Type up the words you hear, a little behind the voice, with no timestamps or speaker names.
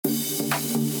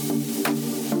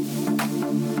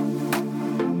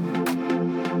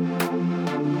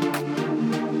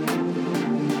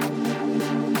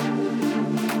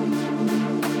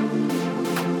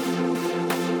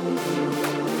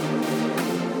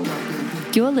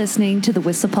You're listening to the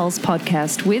Whistler Pulse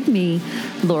podcast with me,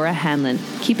 Laura Hanlon,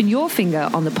 keeping your finger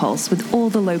on the pulse with all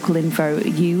the local info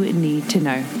you need to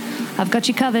know. I've got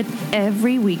you covered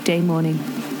every weekday morning.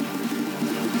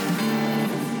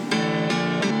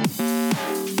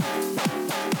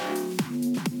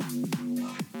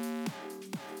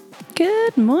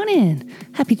 Good morning.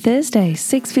 Happy Thursday,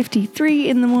 6:53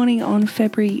 in the morning on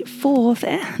February 4th.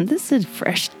 And this is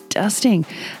fresh dusting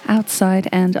outside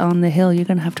and on the hill. You're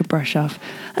going to have to brush off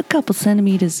a couple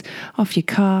centimeters off your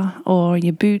car or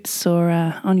your boots or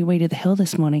on your way to the hill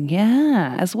this morning.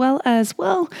 Yeah, as well,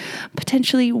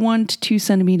 potentially 1 to 2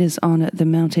 centimeters on the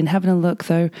mountain. Having a look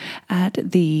though at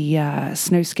the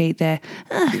snow skate there,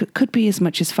 it could be as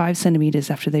much as 5 centimeters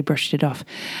after they brushed it off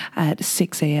at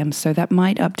 6 a.m. So that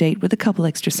might update with a couple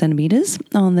extra centimeters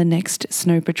on the next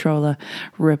Snow Patroller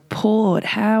report.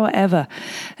 However,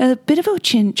 a bit of a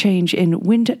change in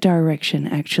wind direction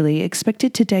actually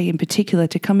expected today in particular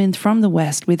to come in from the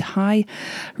west with high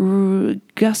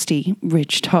gusty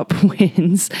ridgetop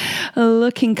winds,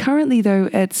 looking currently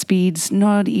though at speeds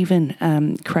not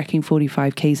even cracking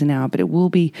 45 k's an hour, but it will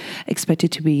be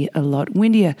expected to be a lot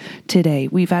windier today.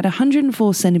 We've had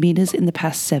 104 centimeters in the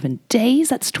past 7 days.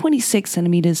 That's 26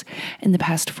 centimeters in the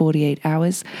past 48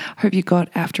 hours. Hope you got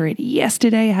after it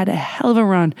yesterday. Had a hell of a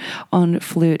run on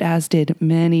flute, as did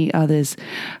many others.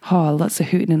 Oh, lots of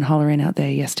hooting and hollering out there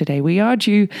yesterday. We are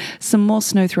due some more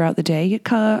snow throughout the day,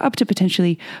 up to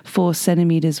potentially 4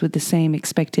 centimeters with the same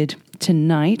expected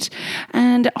tonight.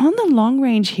 And on the long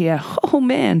range here, oh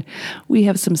man, we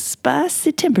have some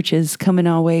spicy temperatures coming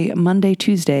our way Monday,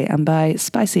 Tuesday. And by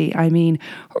spicy, I mean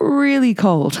really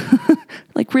cold,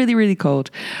 like really, really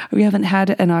cold. We haven't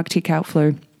had an Arctic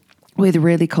outflow with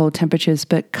really cold temperatures,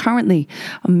 but currently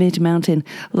on mid-mountain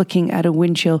looking at a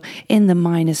wind chill in the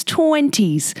minus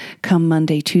 20s come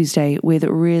Monday, Tuesday with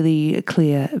really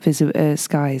clear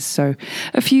skies. So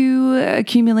a few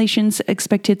accumulations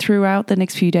expected throughout the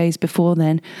next few days before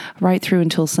then, right through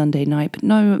until Sunday night, but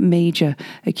no major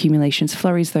accumulations.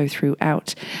 Flurries though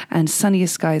throughout, and sunnier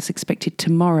skies expected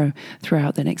tomorrow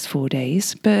throughout the next 4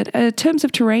 days. But in terms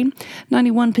of terrain,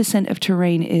 91% of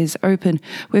terrain is open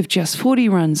with just 40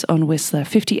 runs on Whistler,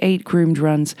 58 groomed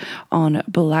runs on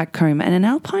Blackcomb, and an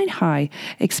alpine high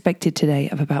expected today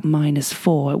of about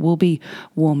 -4. It will be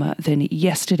warmer than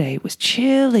yesterday. It was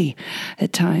chilly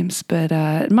at times, but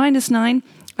 -9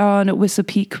 on Whistler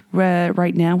Peak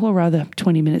right now, or rather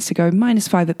 20 minutes ago,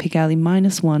 -5 at Pig Alley,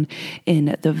 -1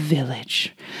 in the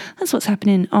village. That's what's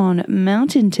happening on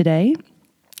Mountain today.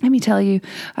 Let me tell you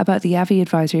about the AVI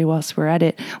advisory whilst we're at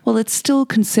it. Well, it's still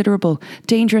considerable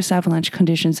dangerous avalanche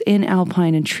conditions in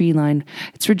alpine and tree line.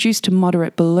 It's reduced to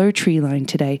moderate below tree line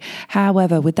today.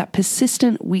 However, with that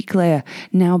persistent weak layer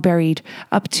now buried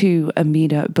up to a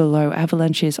meter below,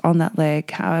 avalanches on that layer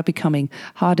are becoming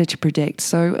harder to predict.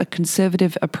 So a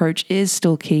conservative approach is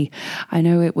still key. I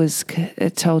know it was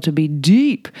told to be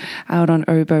deep out on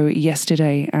Obo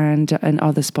yesterday and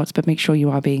other spots, but make sure you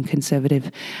are being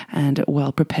conservative and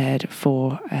well prepared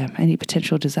for any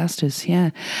potential disasters. Yeah,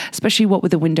 especially what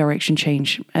with the wind direction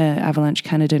change. Avalanche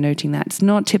Canada noting that it's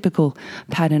not typical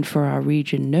pattern for our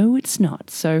region. No, it's not.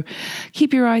 So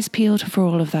keep your eyes peeled for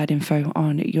all of that info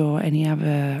on your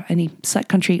any side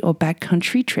country or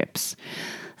backcountry trips.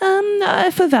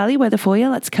 For valley weather for you,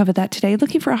 let's cover that today.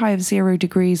 Looking for a high of 0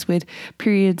 degrees with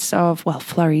periods of,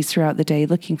 flurries throughout the day,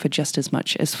 looking for just as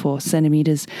much as 4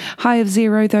 centimeters. High of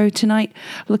 0 though tonight,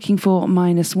 looking for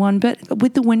 -1. But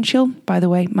with the wind chill, by the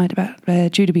way,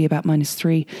 due to be about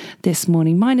 -3 this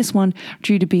morning. -1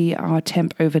 due to be our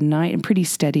temp overnight, and pretty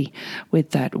steady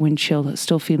with that wind chill,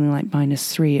 still feeling like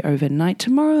 -3 overnight.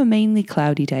 Tomorrow, a mainly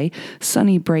cloudy day,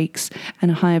 sunny breaks,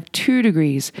 and a high of 2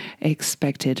 degrees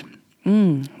expected.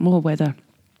 More weather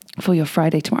for your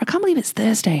Friday tomorrow. I can't believe it's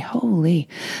Thursday. Holy.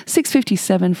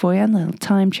 6:57 for you. A little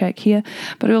time check here.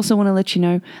 But I also want to let you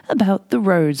know about the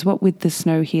roads. What with the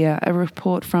snow here. A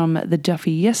report from the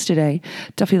Duffy yesterday.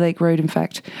 Duffy Lake Road, in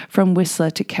fact, from Whistler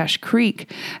to Cache Creek.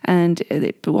 And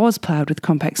it was plowed with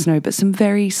compact snow, but some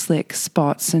very slick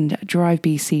spots. And Drive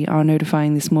BC are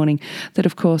notifying this morning that,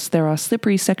 of course, there are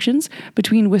slippery sections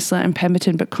between Whistler and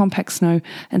Pemberton, but compact snow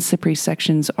and slippery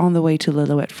sections on the way to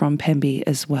Lillooet from Pemby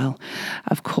as well.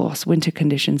 Of course, winter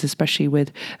conditions, especially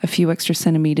with a few extra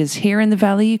centimeters here in the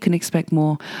valley. You can expect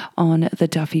more on the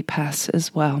Duffy Pass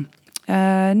as well.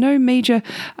 No major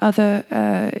other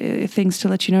things to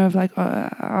let you know of, like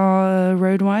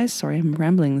road-wise. Sorry, I'm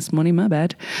rambling this morning, my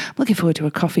bad. I'm looking forward to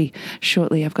a coffee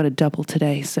shortly. I've got a double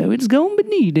today, so it's going to be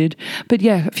needed. But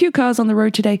yeah, a few cars on the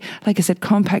road today. Like I said,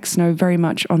 compact snow very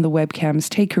much on the webcams.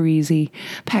 Take her easy,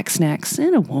 pack snacks,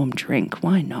 and a warm drink.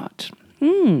 Why not?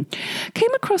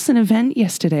 Came across an event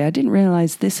yesterday. I didn't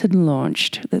realize this had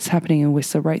launched. That's happening in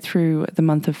Whistler right through the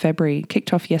month of February.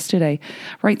 Kicked off yesterday,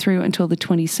 right through until the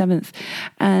 27th.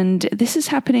 And this is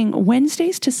happening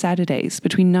Wednesdays to Saturdays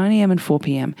between 9 a.m. and 4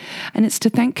 p.m. And it's to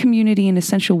thank community and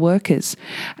essential workers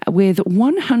with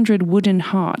 100 wooden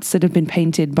hearts that have been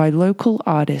painted by local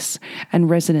artists and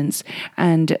residents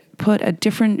and put at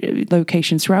different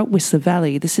locations throughout Whistler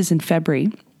Valley. This is in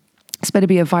February. It's better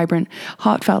be a vibrant,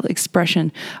 heartfelt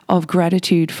expression of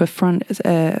gratitude for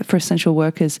essential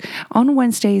workers on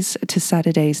Wednesdays to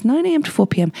Saturdays, 9 a.m. to 4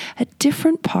 p.m. at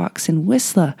different parks in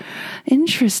Whistler.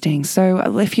 Interesting.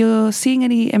 So if you're seeing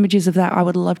any images of that, I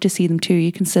would love to see them too.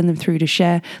 You can send them through to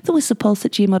share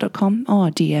thewhistlepulse@gmail.com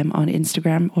or DM on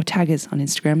Instagram or tag us on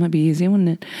Instagram. That'd be easy, wouldn't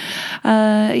it?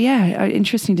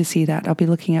 Interesting to see that. I'll be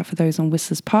looking out for those on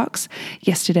Whistler's parks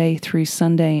yesterday through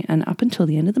Sunday and up until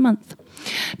the end of the month.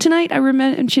 Tonight, I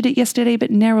mentioned it yesterday, but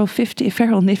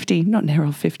Feral Nifty,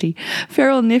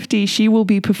 she will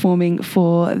be performing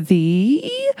for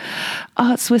the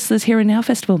Arts Whistlers Here and Now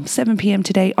Festival, 7 p.m.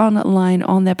 today, online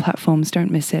on their platforms.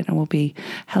 Don't miss it. It will be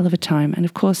hell of a time. And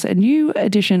of course, a new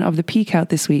edition of the Peak Out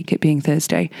this week, it being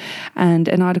Thursday, and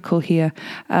an article here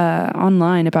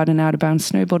online about an out-of-bound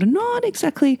snowboarder. Not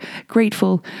exactly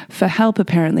grateful for help,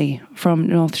 apparently, from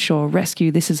North Shore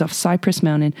Rescue. This is off Cypress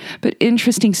Mountain, but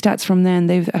interesting stats from them.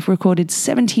 They've recorded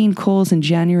 17 calls in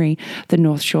January, the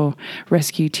North Shore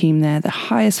Rescue team there, the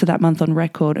highest for that month on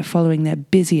record, following their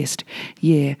busiest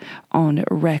year on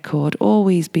record.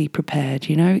 Always be prepared,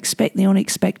 expect the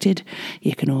unexpected.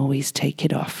 You can always take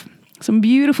it off. Some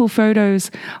beautiful photos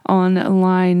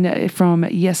online from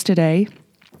yesterday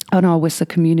on our Whistler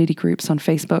community groups on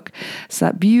Facebook. So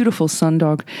that beautiful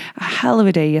sundog. A hell of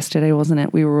a day yesterday, wasn't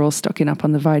it? We were all stocking up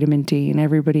on the vitamin D and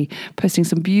everybody posting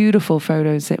some beautiful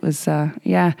photos. It was, a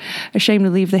shame to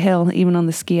leave the hill, even on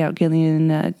the ski out.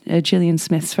 Gillian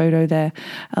Smith's photo there,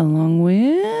 along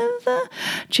with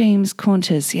James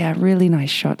Qantas. Yeah, really nice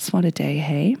shots. What a day,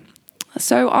 hey?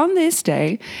 So on this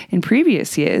day, in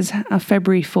previous years,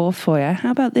 February 4th for you,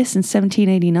 how about this in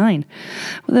 1789?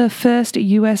 The first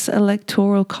U.S.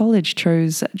 Electoral College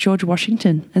chose George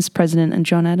Washington as president and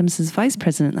John Adams as vice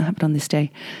president. That happened on this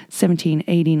day,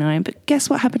 1789. But guess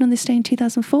what happened on this day in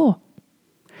 2004?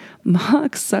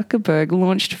 Mark Zuckerberg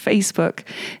launched Facebook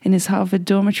in his Harvard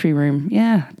dormitory room.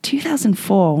 Yeah,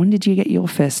 2004. When did you get your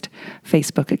first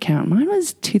Facebook account? Mine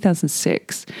was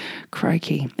 2006.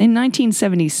 Crikey. In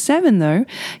 1977, though,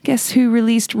 guess who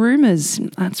released Rumours?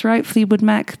 That's right, Fleetwood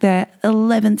Mac, their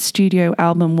 11th studio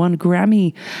album, won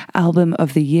Grammy Album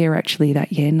of the Year, actually,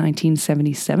 that year,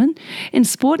 1977. In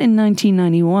sport in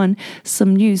 1991,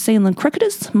 some New Zealand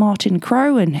cricketers, Martin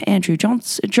Crowe and Andrew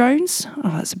Jones.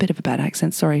 Oh, that's a bit of a bad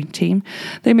accent, sorry, team.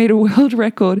 They made a world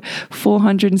record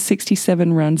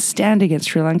 467 runs stand against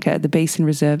Sri Lanka at the Basin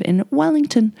Reserve in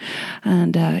Wellington.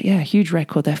 And huge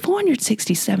record there,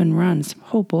 467 runs.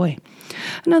 Oh boy.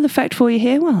 Another fact for you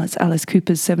here, well, it's Alice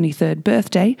Cooper's 73rd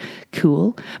birthday.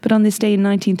 Cool. But on this day in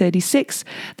 1936,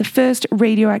 the first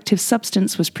radioactive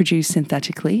substance was produced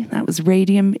synthetically. That was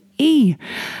radium-E.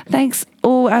 Thanks,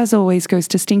 as always, goes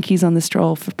to Stinkies on the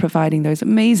Stroll for providing those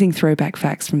amazing throwback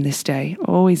facts from this day.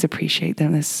 Always appreciate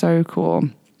them. They're so cool.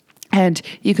 And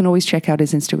you can always check out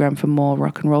his Instagram for more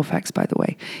rock and roll facts, by the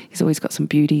way. He's always got some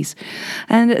beauties.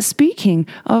 And speaking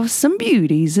of some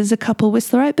beauties, there's a couple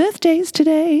Whistlerite birthdays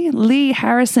today. Lee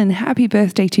Harrison, happy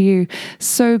birthday to you.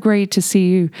 So great to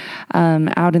see you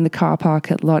out in the car park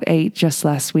at Lot 8 just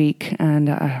last week.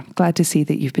 And glad to see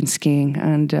that you've been skiing.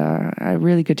 And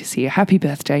really good to see you. Happy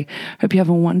birthday. Hope you have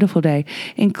a wonderful day,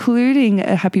 including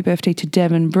a happy birthday to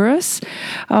Devin Bruce.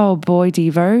 Oh boy,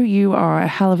 Devo, you are a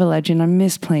hell of a legend. I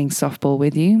miss playing softball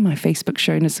with you. My Facebook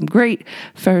showing us some great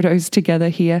photos together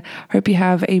here. Hope you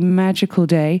have a magical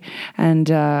day and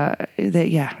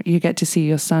you get to see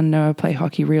your son Noah play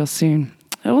hockey real soon.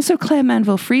 Also, Claire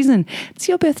Manville-Friesen, it's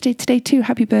your birthday today too.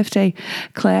 Happy birthday,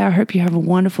 Claire. I hope you have a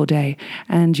wonderful day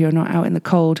and you're not out in the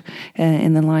cold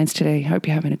in the lines today. Hope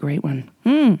you're having a great one.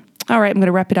 All right, I'm going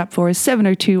to wrap it up for us.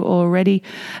 7:02 already.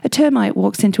 A termite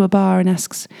walks into a bar and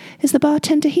asks, "Is the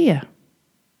bartender here?"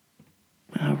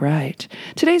 All right.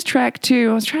 Today's track, too,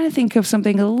 I was trying to think of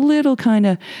something a little kind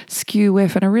of skew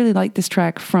with, and I really like this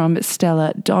track from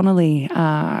Stella Donnelly.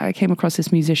 I came across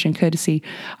this musician courtesy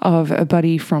of a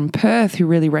buddy from Perth who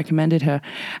really recommended her,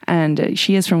 and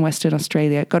she is from Western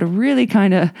Australia. Got a really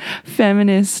kind of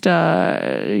feminist,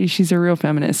 she's a real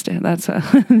feminist. That's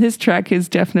this track is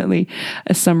definitely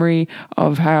a summary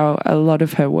of how a lot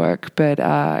of her work, but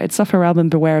it's off her album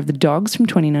Beware of the Dogs from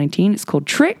 2019. It's called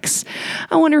Tricks.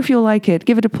 I wonder if you'll like it.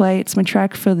 Give it a play. It's my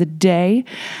track for the day.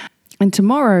 And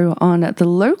tomorrow on the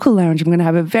local lounge, I'm going to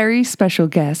have a very special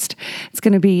guest. It's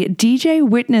going to be DJ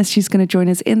Whitness. She's going to join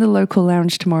us in the local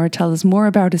lounge tomorrow, tell us more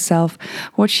about herself,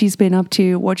 what she's been up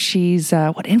to, what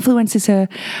influences her,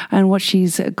 and what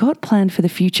she's got planned for the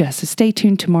future. So stay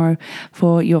tuned tomorrow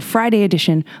for your Friday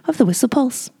edition of The Whistle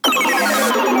Pulse.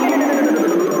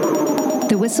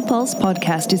 The Whistle Pulse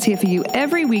podcast is here for you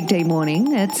every weekday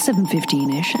morning at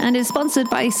 7:15ish and is sponsored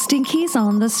by Stinkies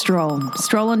on the Stroll.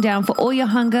 Stroll on down for all your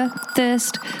hunger,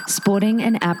 thirst, sporting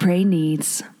and après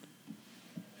needs.